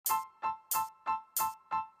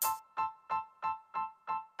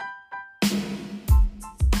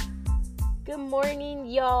Good morning,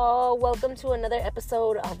 y'all. Welcome to another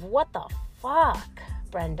episode of What the Fuck,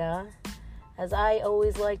 Brenda. As I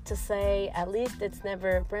always like to say, at least it's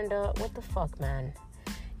never, Brenda, what the fuck, man?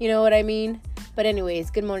 You know what I mean? But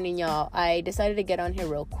anyways, good morning, y'all. I decided to get on here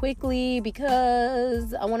real quickly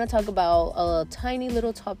because I want to talk about a tiny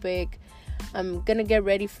little topic. I'm gonna get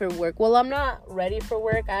ready for work. Well, I'm not ready for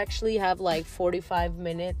work. I actually have like 45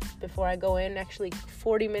 minutes before I go in. Actually,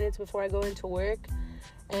 40 minutes before I go into work.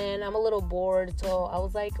 And I'm a little bored, so I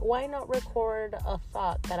was like, why not record a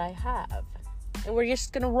thought that I have? And we're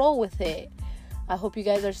just gonna roll with it. I hope you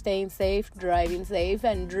guys are staying safe, driving safe,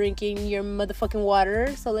 and drinking your motherfucking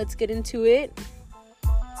water. So let's get into it.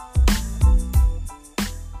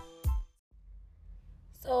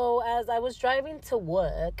 So as I was driving to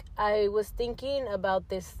work, I was thinking about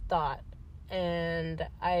this thought. And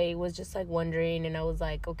I was just like wondering, and I was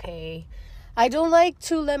like, okay, I don't like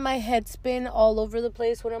to let my head spin all over the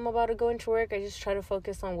place when I'm about to go into work. I just try to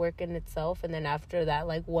focus on work in itself. And then after that,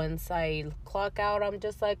 like once I clock out, I'm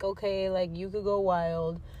just like, okay, like you could go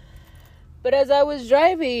wild. But as I was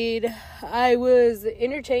driving, I was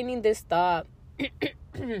entertaining this thought.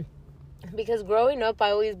 Because growing up,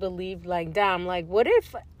 I always believed like, damn, like what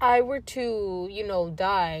if I were to,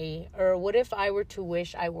 die? Or what if I were to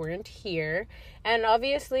wish I weren't here? And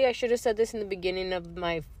obviously, I should have said this in the beginning of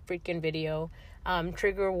my freaking video.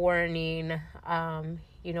 Trigger warning.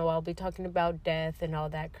 I'll be talking about death and all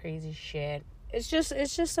that crazy shit. It's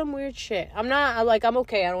just some weird shit. I'm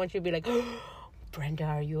okay. I don't want you to be like, oh, Brenda,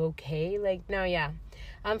 are you okay? Like, no, yeah.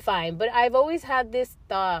 I'm fine. But I've always had this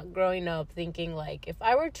thought growing up thinking, like, if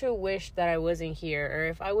I were to wish that I wasn't here, or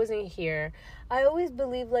if I wasn't here, I always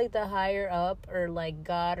believe, like, the higher up, or, like,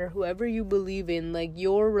 God, or whoever you believe in, like,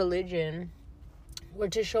 your religion, were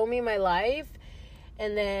to show me my life,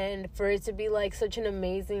 and then for it to be, like, such an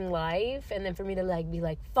amazing life, and then for me to, like, be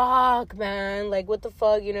like, fuck, man, like, what the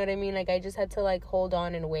fuck, you know what I mean? Like, I just had to, like, hold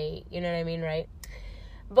on and wait, you know what I mean, right?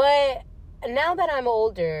 But now that I'm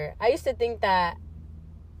older, I used to think that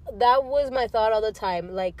was my thought all the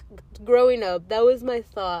time. Like, growing up, that was my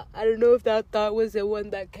thought. I don't know if that thought was the one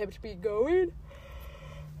that kept me going,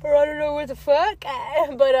 or I don't know what the fuck,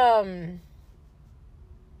 but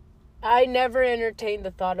I never entertained the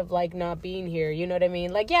thought of, like, not being here, you know what I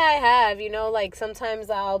mean? Like, yeah, I have, like, sometimes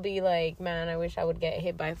I'll be like, man, I wish I would get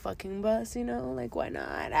hit by a fucking bus, like, why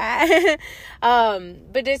not?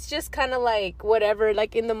 But it's just kind of, like, whatever,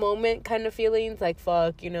 like, in the moment kind of feelings, like,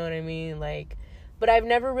 fuck, you know what I mean? Like, but I've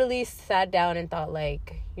never really sat down and thought,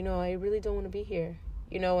 like, I really don't want to be here,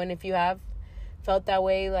 and if you have felt that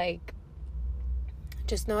way, like,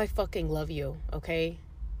 just know I fucking love you, okay?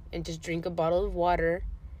 And just drink a bottle of water,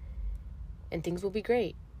 and things will be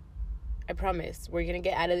great. I promise. We're going to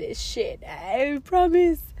get out of this shit. I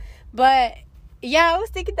promise. But, yeah, I was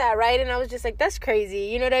thinking that, right? And I was just like, that's crazy.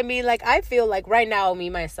 You know what I mean? Like, I feel like right now, me,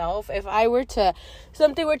 myself, if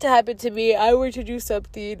something were to happen to me, I were to do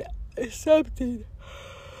something.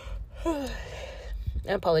 I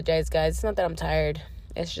apologize, guys. It's not that I'm tired.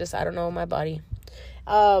 It's just, I don't know, my body.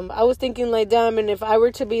 I was thinking, like, damn, and if I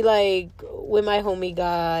were to be, like, with my homie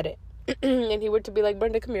God, and he were to be like,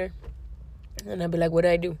 Brenda, come here. And I'd be like, what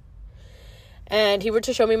did I do? And he were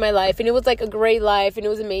to show me my life, and it was, like, a great life, and it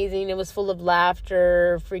was amazing. It was full of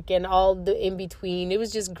laughter, freaking all the in-between. It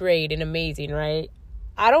was just great and amazing, right?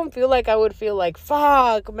 I don't feel like I would feel like,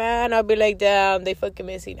 fuck, man. I'd be like, damn, they fucking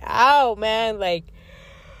missing out, man. Like,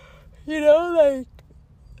 like,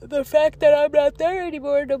 the fact that I'm not there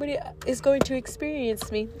anymore, nobody is going to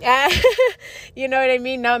experience me. You know what I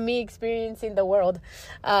mean? Not me experiencing the world.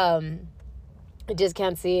 I just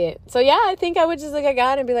can't see it. So, yeah, I think I would just look at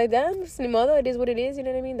God and be like, damn, it's ni modo. It is what it is. You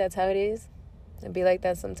know what I mean? That's how it is. I'd be like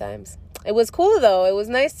that sometimes. It was cool, though. It was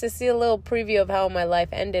nice to see a little preview of how my life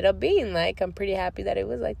ended up being like. I'm pretty happy that it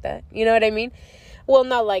was like that. You know what I mean? Well,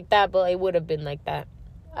 not like that, but it would have been like that.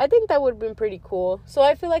 I think that would have been pretty cool. So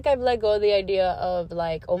I feel like I've let go of the idea of,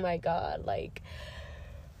 like, oh, my God, like,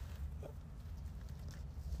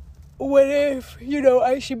 what if,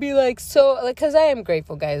 I should be, like, so, like, because I am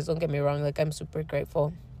grateful, guys. Don't get me wrong. Like, I'm super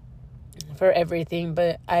grateful for everything,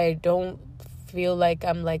 but I don't feel like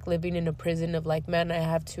I'm, like, living in a prison of, like, man, I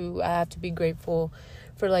have to be grateful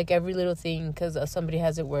for, like, every little thing because somebody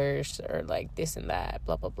has it worse, or, like, this and that,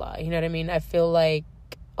 blah, blah, blah. You know what I mean? I feel like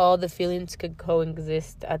all the feelings could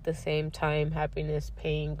coexist at the same time. Happiness,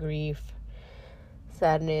 pain, grief,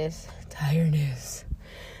 sadness, tiredness.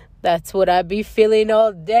 That's what I be feeling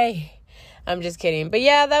all day. I'm just kidding. But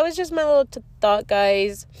yeah, that was just my little thought,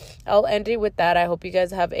 guys. I'll end it with that. I hope you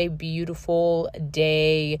guys have a beautiful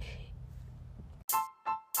day.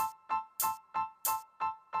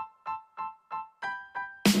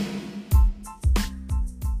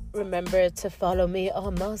 remember to follow me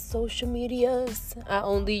on my social medias. I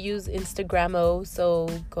only use Instagram, so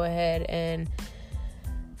go ahead and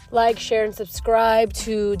like, share, and subscribe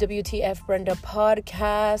to WTF Brenda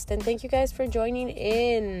podcast. And thank you guys for joining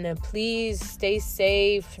in. Please stay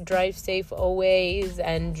safe, drive safe always,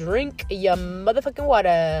 and drink your motherfucking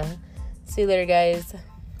water. See you later, guys.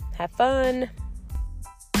 Have fun.